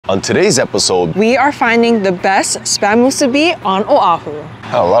On today's episode, we are finding the best spam musubi on Oahu.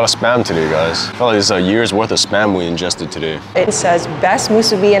 Had a lot of spam today, guys. I felt like it's a year's worth of spam we ingested today. It says best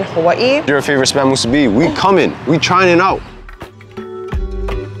musubi in Hawaii. Your favorite spam musubi? We coming. We trying it out.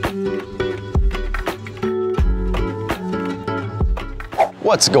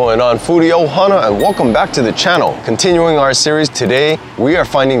 What's going on, foodie ohana, and welcome back to the channel. Continuing our series today, we are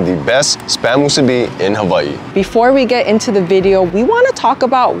finding the best spam musubi in Hawaii. Before we get into the video, we want to talk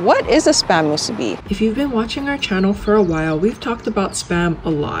about what is a spam musubi. If you've been watching our channel for a while, we've talked about spam a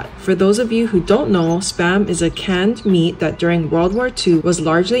lot. For those of you who don't know, spam is a canned meat that during World War II was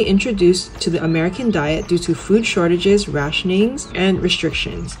largely introduced to the American diet due to food shortages, rationings, and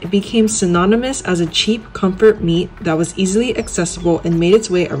restrictions. It became synonymous as a cheap comfort meat that was easily accessible and made its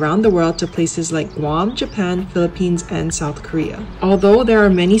way around the world to places like Guam, Japan, Philippines, and South Korea. Although there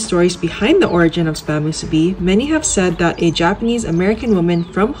are many stories behind the origin of spam musubi, many have said that a Japanese American woman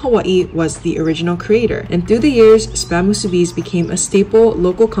from Hawaii was the original creator. And through the years, spam musubis became a staple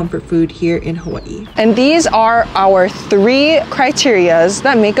local comfort food here in Hawaii. And these are our 3 criterias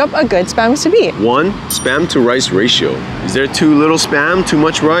that make up a good spam musubi. 1, spam to rice ratio. Is there too little spam, too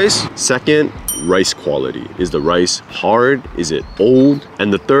much rice? 2nd, rice quality. Is the rice hard? Is it old?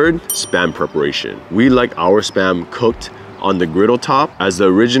 And the 3rd, spam preparation. We like our spam cooked on the griddle top as the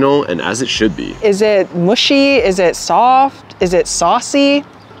original and as it should be. Is it mushy? Is it soft? Is it saucy?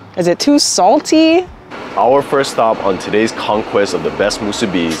 Is it too salty? Our first stop on today's conquest of the best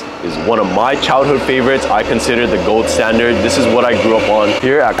musubis is one of my childhood favorites. I consider the gold standard. This is what I grew up on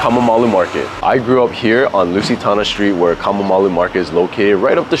here at Kamamalu Market. I grew up here on Lusitana Street where Kamamalu Market is located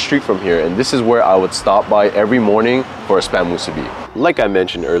right up the street from here, and this is where I would stop by every morning for a spam musubi. Like I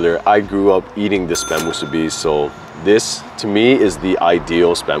mentioned earlier, I grew up eating the spam musubi, so this to me is the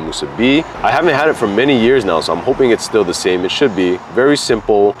ideal spam musubi. I haven't had it for many years now, so I'm hoping it's still the same. It should be very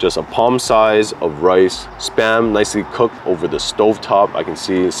simple, just a palm size of rice, spam nicely cooked over the stove top. I can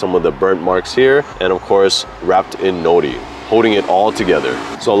see some of the burnt marks here, and of course wrapped in nori, holding it all together.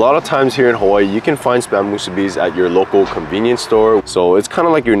 So a lot of times here in Hawaii, you can find spam musubis at your local convenience store. So it's kind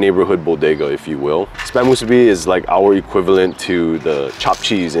of like your neighborhood bodega, if you will. Spam musubi is like our equivalent to the chopped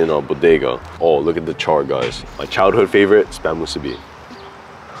cheese in a bodega. Oh, look at the char, guys. My childhood favorite, spam musubi.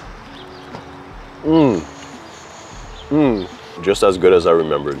 Just as good as I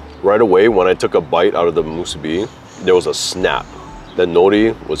remembered. Right away, when I took a bite out of the musubi, there was a snap. The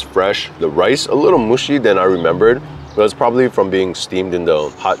nori was fresh, the rice a little mushy than I remembered. But it's probably from being steamed in the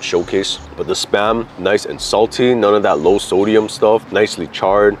hot showcase. But the spam, nice and salty, none of that low sodium stuff, nicely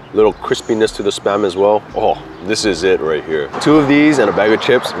charred, little crispiness to the spam as well. Oh, this is it right here. 2 of these and a bag of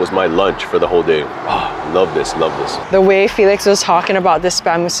chips was my lunch for the whole day. Oh, love this, love this. The way Felix was talking about this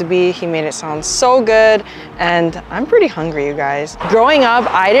spam musubi, he made it sound so good, and I'm pretty hungry, you guys. Growing up,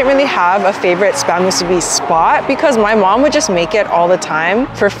 I didn't really have a favorite spam musubi spot because my mom would just make it all the time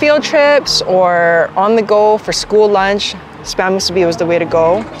for field trips or on the go for school lunch. Spam musubi was the way to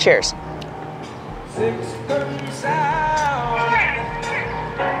go. Cheers.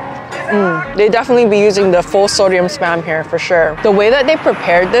 They definitely be using the full sodium spam here for sure. The way that they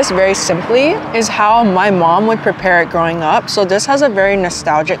prepared this very simply is how my mom would prepare it growing up. So this has a very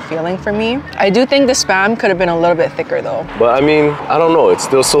nostalgic feeling for me. I do think the spam could have been a little bit thicker though. But I mean, I don't know, it's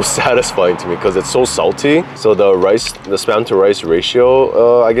still so satisfying to me because it's so salty. So the spam to rice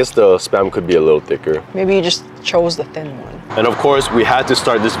ratio, I guess the spam could be a little thicker. Maybe you just chose the thin one. And of course, we had to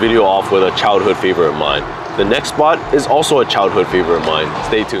start this video off with a childhood favorite of mine. The next spot is also a childhood favorite of mine.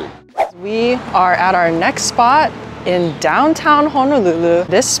 Stay tuned. We are at our next spot in downtown Honolulu.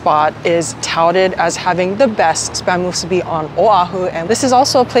 This spot is touted as having the best spam musubi on Oahu, and this is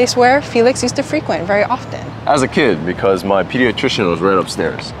also a place where Felix used to frequent very often. As a kid, because my pediatrician was right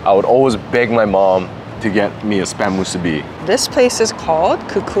upstairs, I would always beg my mom to get me a spam musubi. This place is called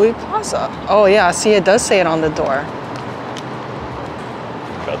Kukui Plaza. Oh yeah, see, it does say it on the door.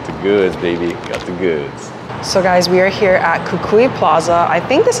 Got the goods, baby, got the goods. So guys, we are here at Kukui Plaza. I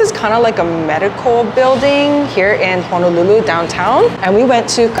think this is kind of like a medical building here in Honolulu downtown. And we went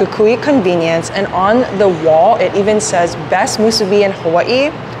to Kukui Convenience, and on the wall, it even says best musubi in Hawaii.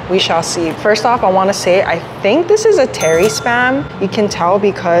 We shall see. First off, I want to say, I think this is a terry spam. You can tell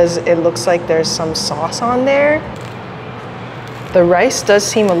because it looks like there's some sauce on there. The rice does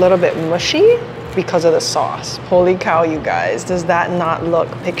seem a little bit mushy because of the sauce. Holy cow, you guys. Does that not look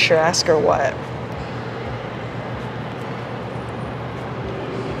picturesque or what?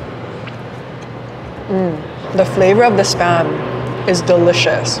 The flavor of the spam is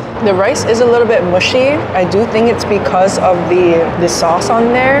delicious. The rice is a little bit mushy. I do think it's because of the sauce on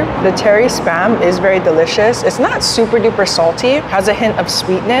there. The terry Spam is very delicious. It's not super duper salty, has a hint of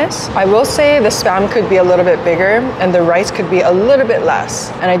sweetness. I will say the Spam could be a little bit bigger and the rice could be a little bit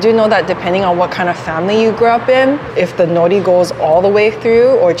less. And I do know that depending on what kind of family you grew up in, if the nori goes all the way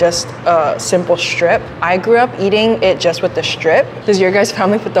through or just a simple strip. I grew up eating it just with the strip. Does your guys'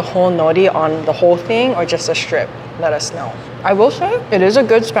 family put the whole nori on the whole thing or just a strip? Let us know. I will say it is a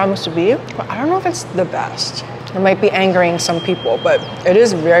good SPAM MUSUBI, but I don't know if it's the best. It might be angering some people, but it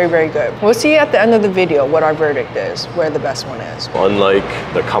is very, very good. We'll see at the end of the video what our verdict is, where the best one is. Unlike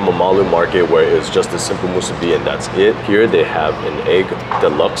the Kamamalu market where it's just a simple musubi and that's it, here they have an egg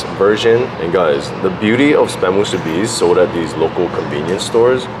deluxe version. And guys, the beauty of SPAM MUSUBIs sold at these local convenience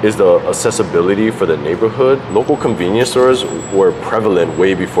stores is the accessibility for the neighborhood. Local convenience stores were prevalent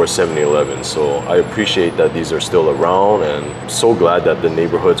way before 7-Eleven, so I appreciate that these are still around and so glad that the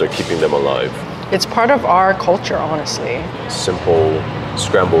neighborhoods are keeping them alive. It's part of our culture, honestly. Simple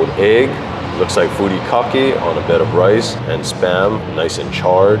scrambled egg, looks like furikake on a bed of rice, and Spam, nice and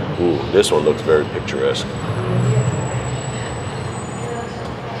charred. Ooh, this one looks very picturesque.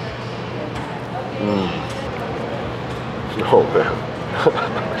 Oh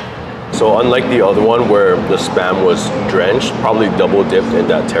man. So unlike the other one where the Spam was drenched, probably double dipped in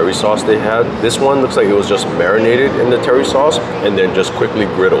that terry sauce they had, this one looks like it was just marinated in the terry sauce and then just quickly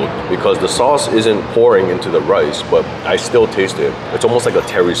griddled, because the sauce isn't pouring into the rice, but I still taste it. It's almost like a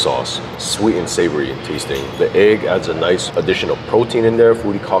terry sauce, sweet and savory in tasting. The egg adds a nice addition of protein in there.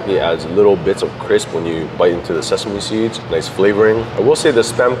 Furikake adds little bits of crisp when you bite into the sesame seeds, nice flavoring. I will say the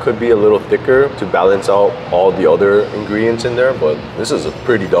Spam could be a little thicker to balance out all the other ingredients in there, but this is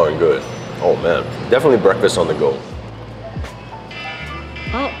pretty darn good. Oh man, definitely breakfast on the go.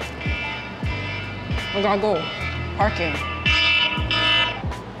 Oh, I gotta go. Parking.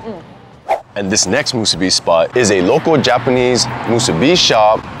 And this next musubi spot is a local Japanese musubi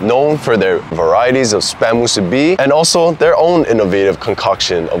shop known for their varieties of SPAM MUSUBI and also their own innovative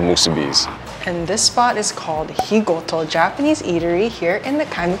concoction of musubis. And this spot is called Higoto Japanese Eatery here in the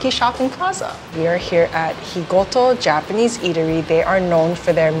Kaimuki Shopping Plaza. We are here at Higoto Japanese Eatery. They are known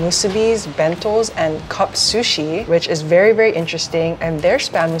for their musubis, bentos, and cup sushi, which is very, very interesting. And their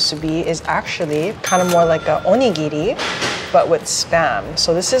SPAM MUSUBI is actually kind of more like a onigiri, but with Spam.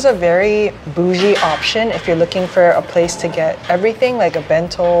 So this is a very bougie option if you're looking for a place to get everything like a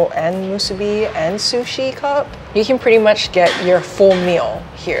bento and musubi and sushi cup. You can pretty much get your full meal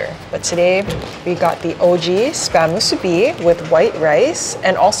here. But today we got the OG SPAM MUSUBI with white rice.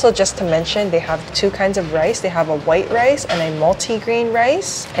 And also just to mention, they have two kinds of rice. They have a white rice and a multi-grain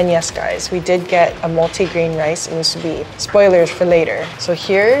rice. And yes guys, we did get a multi-grain rice musubi. Spoilers for later. So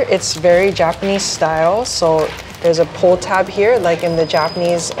here it's very Japanese style. So there's a pull tab here, like in the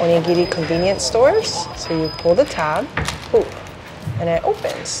Japanese onigiri convenience stores. So you pull the tab, ooh, and it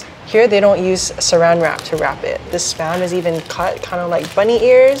opens. Here they don't use saran wrap to wrap it. This Spam is even cut kind of like bunny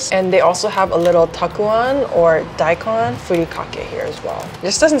ears. And they also have a little takuan or daikon furikake here as well. It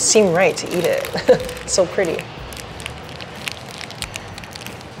just doesn't seem right to eat it. It's so pretty.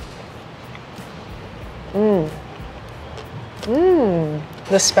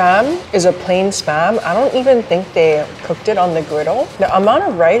 The Spam is a plain Spam. I don't even think they cooked it on the griddle. The amount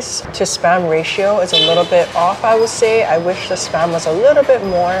of rice to Spam ratio is a little bit off, I would say. I wish the Spam was a little bit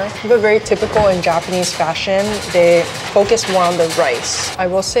more, but very typical in Japanese fashion. They focus more on the rice. I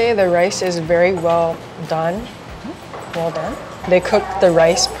will say the rice is very well done. Well done. They cook the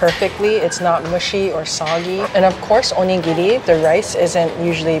rice perfectly. It's not mushy or soggy. And of course, onigiri, the rice isn't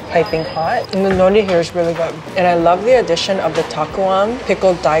usually piping hot. And the nori here is really good. And I love the addition of the takuan,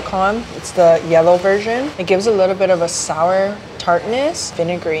 pickled daikon. It's the yellow version. It gives a little bit of a sour tartness,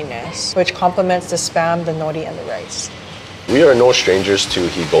 vinegary-ness, which complements the Spam, the nori, and the rice. We are no strangers to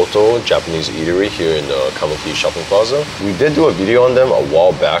Higoto Japanese Eatery here in the Kaimuki Shopping Plaza. We did do a video on them a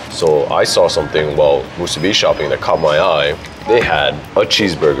while back, so I saw something while musubi shopping that caught my eye. They had a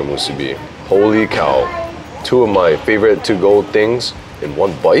cheeseburger musubi. Holy cow. Two of my favorite to-go things in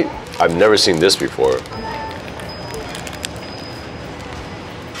one bite. I've never seen this before.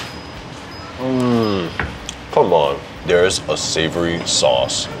 Come on. There's a savory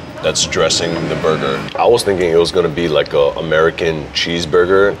sauce that's dressing the burger. I was thinking it was gonna be like a American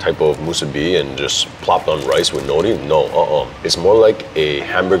cheeseburger type of musubi and just plopped on rice with nori. No, It's more like a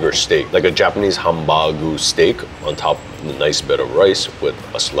hamburger steak, like a Japanese hambagu steak on top of a nice bed of rice with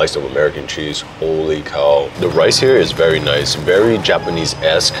a slice of American cheese. Holy cow. The rice here is very nice, very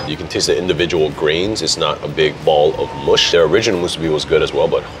Japanese-esque. You can taste the individual grains. It's not a big ball of mush. Their original musubi was good as well,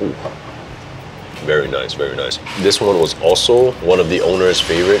 but Very nice, very nice. This one was also one of the owner's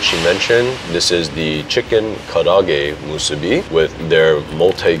favorite. She mentioned this is the chicken karaage musubi with their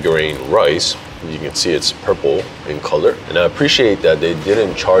multi-grain rice. You can see it's purple in color. And I appreciate that they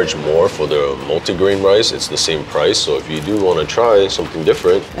didn't charge more for the multi-grain rice. It's the same price. So if you do want to try something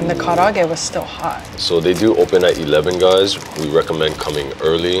different. And the karaage was still hot. So they do open at 11, guys. We recommend coming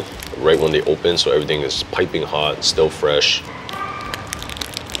early, right when they open, so everything is piping hot, still fresh.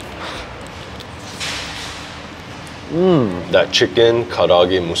 That chicken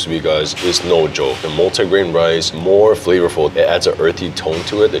karaage musubi, guys, is no joke. The multi-grain rice, more flavorful. It adds an earthy tone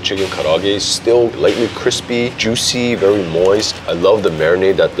to it. The chicken karaage is still lightly crispy, juicy, very moist. I love the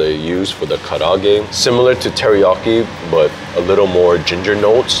marinade that they use for the karaage. Similar to teriyaki, but a little more ginger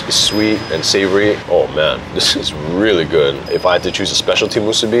notes. It's sweet and savory. Oh man, this is really good. If I had to choose a specialty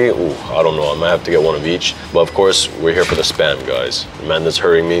musubi, ooh, I don't know. I might have to get one of each. But of course, we're here for the spam, guys. Amanda's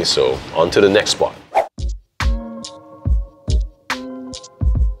hurrying me, so on to the next spot.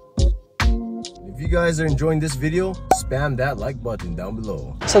 If you guys are enjoying this video, spam that like button down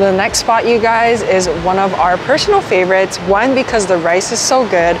below. So the next spot, you guys, is one of our personal favorites. One, because the rice is so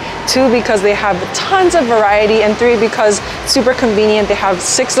good. Two, because they have tons of variety. And three, because super convenient. They have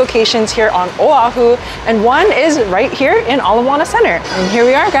 6 locations here on Oahu. And one is right here in Ala Moana Center. And here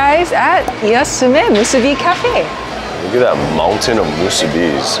we are, guys, at Iasume Musubi Cafe. Look at that mountain of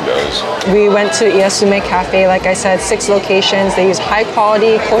musubis, guys. We went to Iasume Cafe, like I said, 6 locations. They use high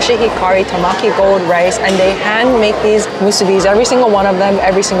quality kosher hikari tamaki gold rice, and they hand make these musubis, every single one of them,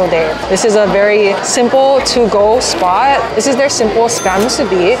 every single day. This is a very simple to-go spot. This is their simple spam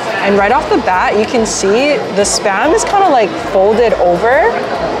musubi, and right off the bat, you can see the spam is kind of like folded over,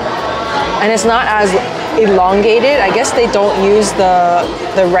 and it's not as elongated. I guess they don't use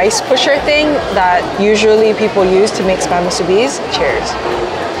the rice pusher thing that usually people use to make spam musubis. Cheers.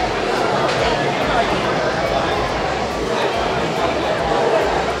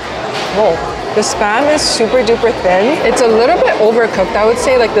 Whoa. The spam is super duper thin. It's a little bit overcooked, I would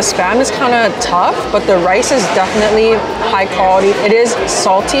say. Like the spam is kind of tough, but the rice is definitely high quality. It is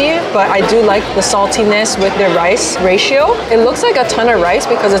salty, but I do like the saltiness with the rice ratio. It looks like a ton of rice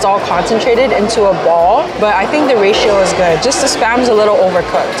because it's all concentrated into a ball, but I think the ratio is good. Just the spam's a little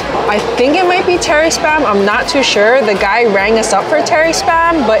overcooked. I think it might be terry spam. I'm not too sure. The guy rang us up for terry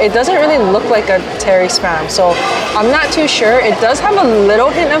spam, but it doesn't really look like a terry spam. So I'm not too sure. It does have a little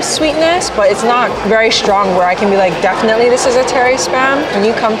hint of sweetness, but it's not very strong where I can be like, definitely this is a terry spam. When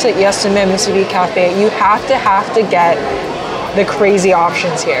you come to Iasume Musubi Cafe, you have to get the crazy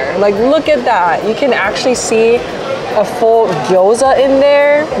options here. Like, look at that. You can actually see a full gyoza in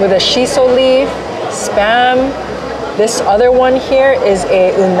there with a shiso leaf, spam. This other one here is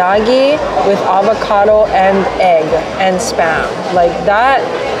a unagi with avocado and egg and spam. Like, that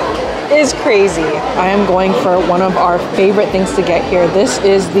is crazy. I am going for one of our favorite things to get here. This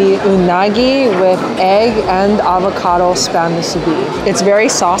is the unagi with egg and avocado spam musubi. It's very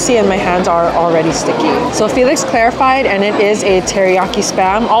saucy and my hands are already sticky. So Felix clarified, and it is a teriyaki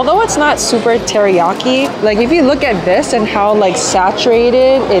spam. Although it's not super teriyaki, like if you look at this and how like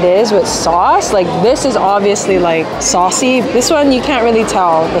saturated it is with sauce, like this is obviously like saucy. This one you can't really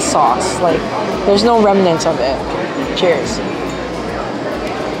tell the sauce. Like there's no remnants of it. Cheers.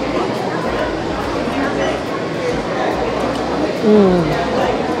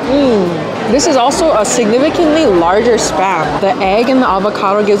 This is also a significantly larger spam. The egg and the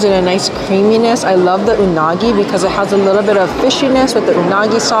avocado gives it a nice creaminess. I love the unagi because it has a little bit of fishiness with the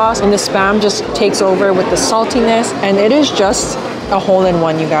unagi sauce, and the spam just takes over with the saltiness, and it is just a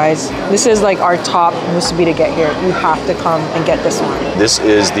hole-in-one, you guys. This is like our top musubi to get here. You have to come and get this one. This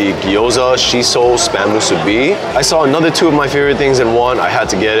is the gyoza shiso spam musubi. I saw another 2 of my favorite things in one. I had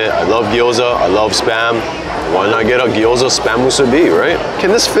to get it. I love gyoza. I love spam. Why not get a gyoza spam musubi, right?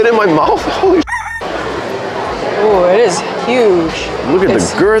 Can this fit in my mouth? Holy Oh, it is huge. Look at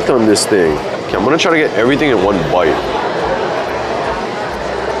the girth on this thing. Okay, I'm gonna try to get everything in one bite.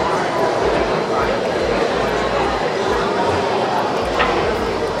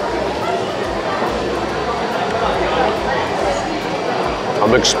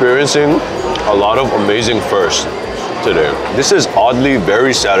 I'm experiencing a lot of amazing firsts today. This is oddly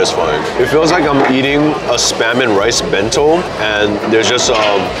very satisfying. It feels like I'm eating a spam and rice bento, and there's just a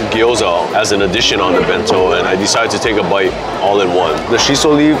gyoza as an addition on the bento, and I decided to take a bite all in one. The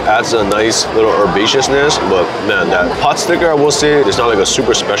shiso leaf adds a nice little herbaceousness, but man, that pot sticker, I will say, it's not like a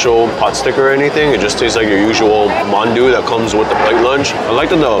super special pot sticker or anything. It just tastes like your usual mandu that comes with the plate lunch. I like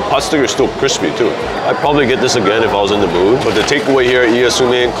that the pot sticker is still crispy too. I'd probably get this again if I was in the mood, but the takeaway here at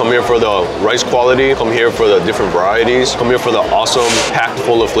Iasume, come here for the rice quality, come here for the different variety, Japanese come here for the awesome, packed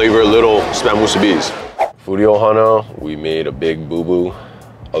full of flavor little SPAM MUSUBIs. Foodie Ohana, we made a big boo-boo,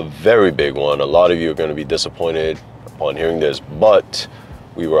 a very big one. A lot of you are going to be disappointed upon hearing this, but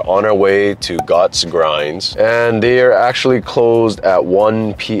we were on our way to Got's Grinds and they are actually closed at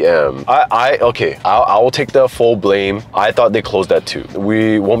 1 p.m. I will take the full blame. I thought they closed at 2.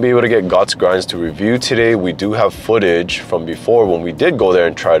 We won't be able to get Got's Grinds to review today. We do have footage from before when we did go there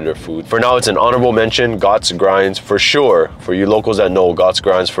and try their food. For now, it's an honorable mention, Got's Grinds for sure. For you locals that know, Got's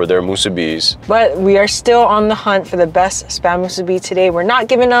Grinds for their musubis. But we are still on the hunt for the best SPAM musubi today. We're not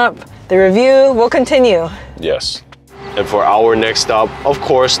giving up. The review will continue. Yes. And for our next stop, of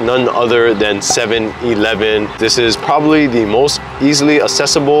course, none other than 7-Eleven. This is probably the most easily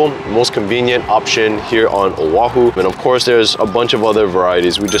accessible, most convenient option here on Oahu. And of course, there's a bunch of other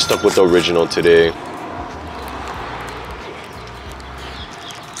varieties. We just stuck with the original today.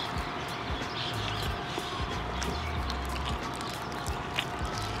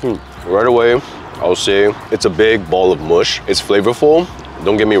 Right away, I'll say it's a big ball of mush. It's flavorful.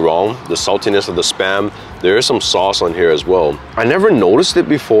 Don't get me wrong, the saltiness of the Spam, there is some sauce on here as well. I never noticed it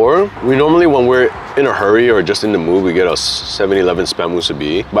before. We normally, when we're in a hurry or just in the mood, we get a 7-Eleven Spam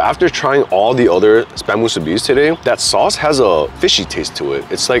musubi. But after trying all the other Spam musubis today, that sauce has a fishy taste to it.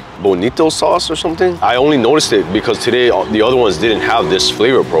 It's like bonito sauce or something. I only noticed it because today the other ones didn't have this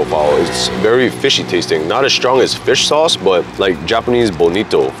flavor profile. It's very fishy tasting. Not as strong as fish sauce, but like Japanese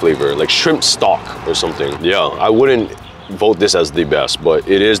bonito flavor, like shrimp stock or something. Yeah, I wouldn't vote this as the best, but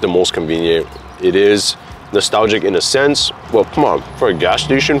it is the most convenient. It is nostalgic in a sense. Well, come on, for a gas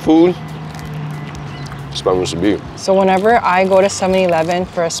station food, Spam musubi. So whenever I go to 7-Eleven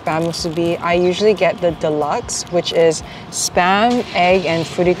for a Spam musubi, I usually get the deluxe, which is Spam, egg, and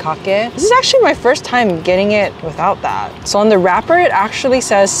furikake. This is actually my first time getting it without that. So on the wrapper, it actually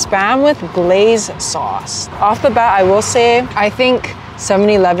says Spam with glaze sauce. Off the bat, I will say, I think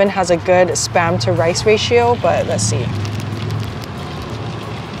 7-Eleven has a good Spam to rice ratio, but let's see.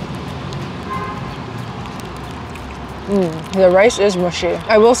 The rice is mushy.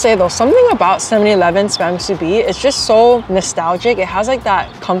 I will say though, something about 7-Eleven Spam musubi, it's just so nostalgic. It has like that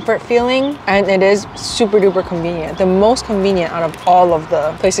comfort feeling and it is super duper convenient. The most convenient out of all of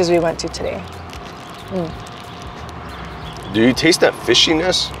the places we went to today. Do you taste that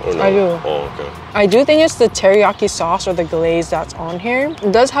fishiness or no? I do. Oh, okay. I do think it's the teriyaki sauce or the glaze that's on here.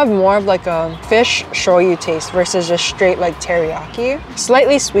 It does have more of like a fish shoyu taste versus just straight like teriyaki.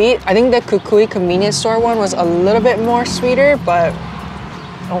 Slightly sweet. I think the Kukui convenience store one was a little bit more sweeter, but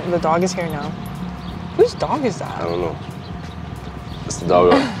oh, the dog is here now. Whose dog is that? I don't know. It's the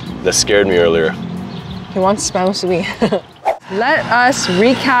dog that scared me earlier. He wants Spam musubi. Let us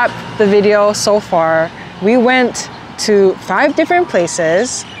recap the video so far. We went to 5 different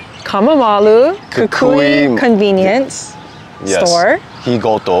places. Kamamalu, Kukui Convenience Store,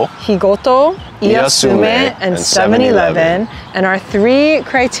 Higoto, Iyasume, and 7-Eleven. And our 3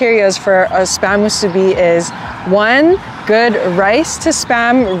 criterias for a Spam musubi is 1, good rice to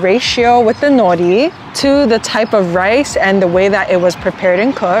Spam ratio with the nori, 2, the type of rice and the way that it was prepared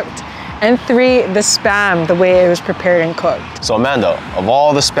and cooked, and 3, the Spam, the way it was prepared and cooked. So Amanda, of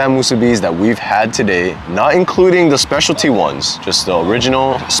all the Spam musubis that we've had today, not including the specialty ones, just the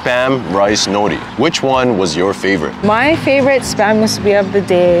original Spam rice nori, which one was your favorite? My favorite Spam musubi of the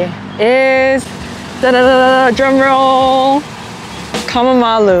day is, drum roll,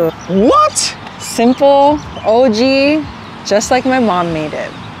 Kamamalu. What? Simple, OG, just like my mom made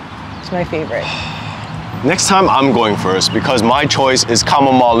it. It's my favorite. Next time I'm going first because my choice is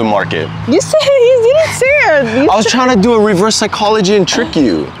Kamamalu Market. You said you didn't say it. I was trying to do a reverse psychology and trick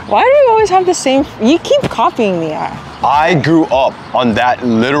you. Why do you always have the same? You keep copying me. I grew up on that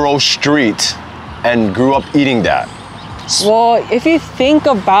literal street and grew up eating that. Well, if you think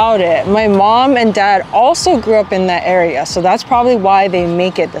about it, my mom and dad also grew up in that area, so that's probably why they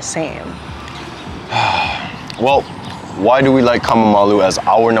make it the same. Well, why do we like Kamamalu as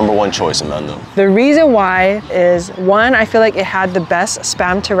our #1 choice, Amanda? The reason why is, 1, I feel like it had the best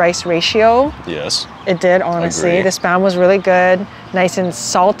Spam to rice ratio. Yes. It did, honestly. Agree. The Spam was really good, nice and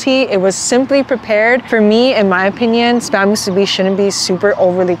salty. It was simply prepared. For me, in my opinion, Spam musubi shouldn't be super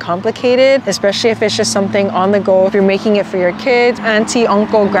overly complicated, especially if it's just something on the go. If you're making it for your kids, auntie,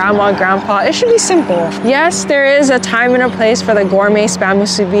 uncle, grandma, grandpa, it should be simple. Yes, there is a time and a place for the gourmet Spam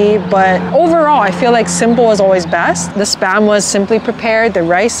musubi, but overall, I feel like simple is always best. The Spam was simply prepared, the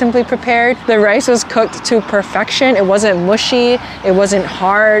rice simply prepared. The rice was cooked to perfection. It wasn't mushy, it wasn't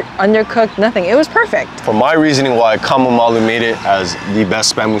hard, undercooked, nothing. It was perfect. perfect. For my reasoning why Kamamalu made it as the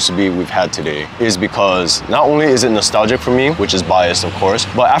best spam musubi we've had today is because not only is it nostalgic for me, which is biased of course,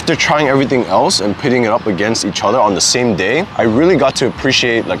 but after trying everything else and pitting it up against each other on the same day, I really got to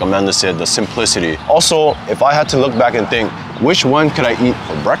appreciate, like Amanda said, the simplicity. Also, if I had to look back and think, which one could I eat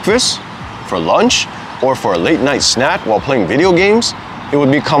for breakfast, for lunch, or for a late night snack while playing video games? It would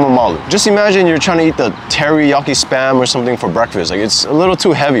be Kamamalu. Just imagine you're trying to eat the teriyaki spam or something for breakfast. Like, it's a little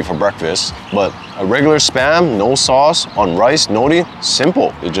too heavy for breakfast, but a regular spam, no sauce, on rice, nori,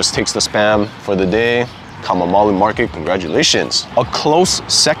 simple. It just takes the spam for the day. Kamamalu Market, congratulations. A close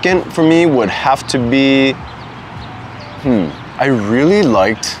second for me would have to be, I really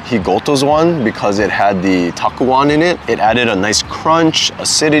liked Higoto's one because it had the takuan in it. It added a nice crunch,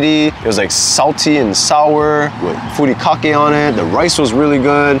 acidity. It was like salty and sour with furikake on it. The rice was really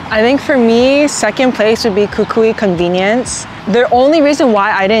good. I think for me, second place would be Kukui Convenience. The only reason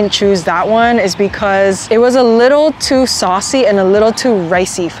why I didn't choose that one is because it was a little too saucy and a little too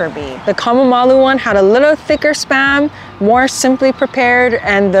ricey for me. The Kamamalu one had a little thicker spam, more simply prepared,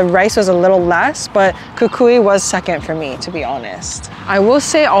 and the rice was a little less, but Kukui was second for me, to be honest. I will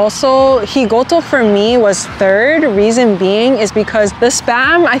say also, Higoto for me was third. Reason being is because the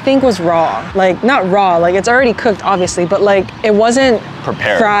spam I think was raw. Like, not raw, like it's already cooked obviously, but like it wasn't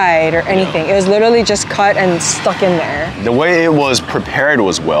prepared, fried or anything. It was literally just cut and stuck in there. The way it was prepared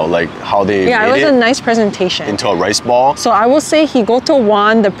was well, like how they made it was a nice presentation. Into a rice ball. So I will say Higoto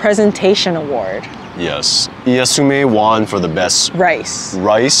won the presentation award. Yes. Iyasume won for the best rice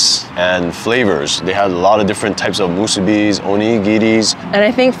and flavors. They had a lot of different types of musubis, onigiris. And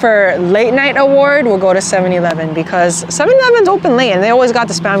I think for late night award, we'll go to 7-Eleven because 7-Eleven's open late and they always got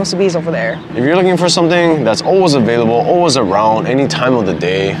the spam musubis over there. If you're looking for something that's always available, always around, any time of the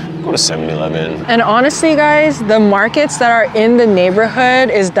day, go to 7-Eleven. And honestly, guys, the markets that are in the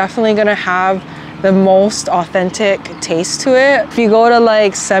neighborhood is definitely gonna have the most authentic taste to it. If you go to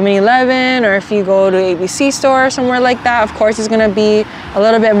like 7-Eleven or if you go to ABC store or somewhere like that, of course it's gonna be a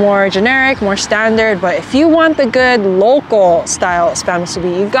little bit more generic, more standard, but if you want the good local style spam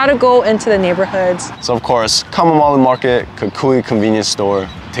musubi, you've gotta go into the neighborhoods. So of course, Kamamalu Market, Kukui Convenience Store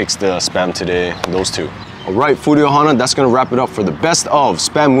takes the spam today, those two. All right, Foodie Ohana, that's gonna wrap it up for the Best of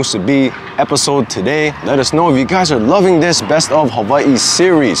Spam Musubi episode today. Let us know if you guys are loving this Best of Hawaii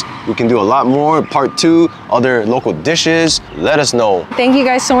series. We can do a lot more, part 2, other local dishes. Let us know. Thank you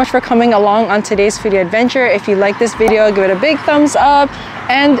guys so much for coming along on today's foodie adventure. If you like this video, give it a big thumbs up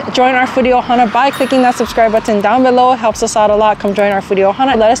and join our Foodie Ohana by clicking that subscribe button down below. It helps us out a lot. Come join our Foodie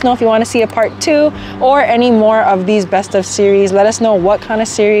Ohana. Let us know if you want to see a part 2 or any more of these Best of series. Let us know what kind of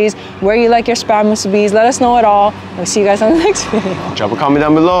series, where you like your spam musubis. Let us know it all. We'll see you guys on the next video. Drop a comment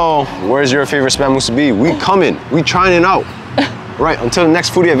down below. Where's your favorite spam musubi? We coming. We trying it out. All right, until the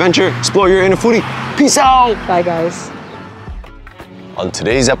next foodie adventure, explore your inner foodie. Peace out. Bye, guys. On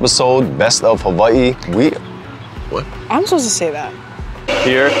today's episode, Best of Hawaii, what? I'm supposed to say that.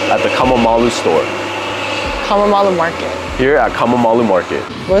 Here at the Kamamalu store. Kamamalu Market. Here at Kamamalu Market.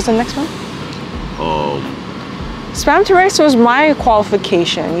 What was the next one? Spam to rice was my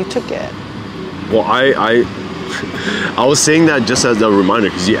qualification. You took it. Well, I was saying that just as a reminder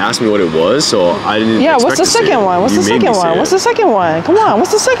because you asked me what it was, so I didn't. Yeah, what's the second one? What's the second one? What's the second one? Come on,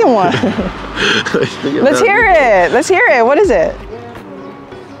 what's the second one? Let's hear it. Let's hear it. What is it?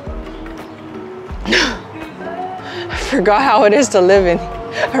 I forgot how it is to live in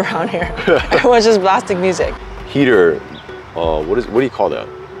around here. Everyone's just blasting music. Heater. What do you call that?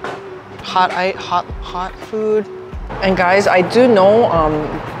 Hot food. And guys, I do know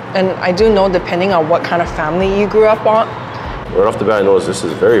depending on what kind of family you grew up on. Right off the bat, I know this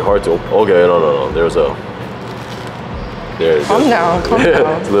is very hard to open. Okay, no. There's calm down.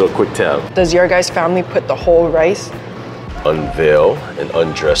 It's a little quick tab. Does your guys' family put the whole rice? Unveil and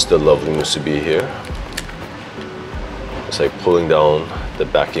undress the lovely musubi here. It's like pulling down the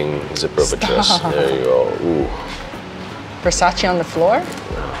backing zipper of a dress. There you go. Ooh. Versace on the floor?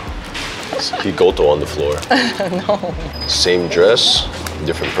 It's Higoto on the floor. No. Same dress,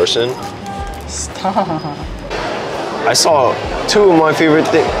 different person. Stop. I saw 2 of my favorite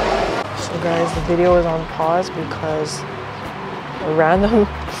things. So guys, the video was on pause because a random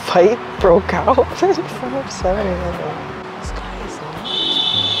fight broke out in front of 7-Eleven. It's crazy.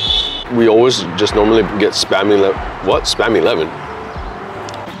 We always just normally get Spam 11. What? Spam 11?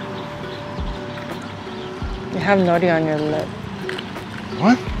 You have nori on your lip.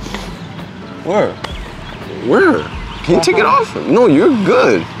 What? Where? Where? Can you take it off? No, you're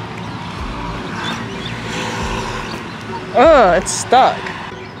good. Oh, it's stuck.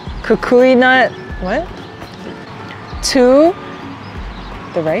 Kukui nut, what? 2,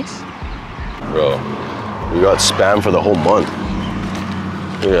 the rice? Bro, we got Spam for the whole month.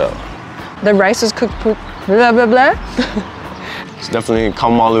 Yeah. The rice is cooked blah blah blah. It's definitely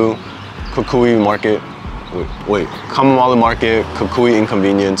Kamamalu, Kukui Market. Wait, Kamamalu Market, Kukui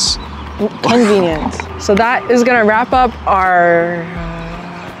Inconvenience. Convenient. So that is gonna wrap up our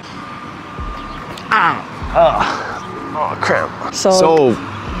Oh, cramp. So,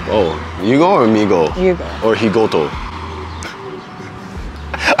 oh, you go or me go? you go. Or he go to?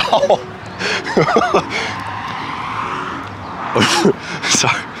 Oh.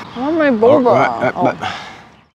 Sorry. Oh my boba. Oh.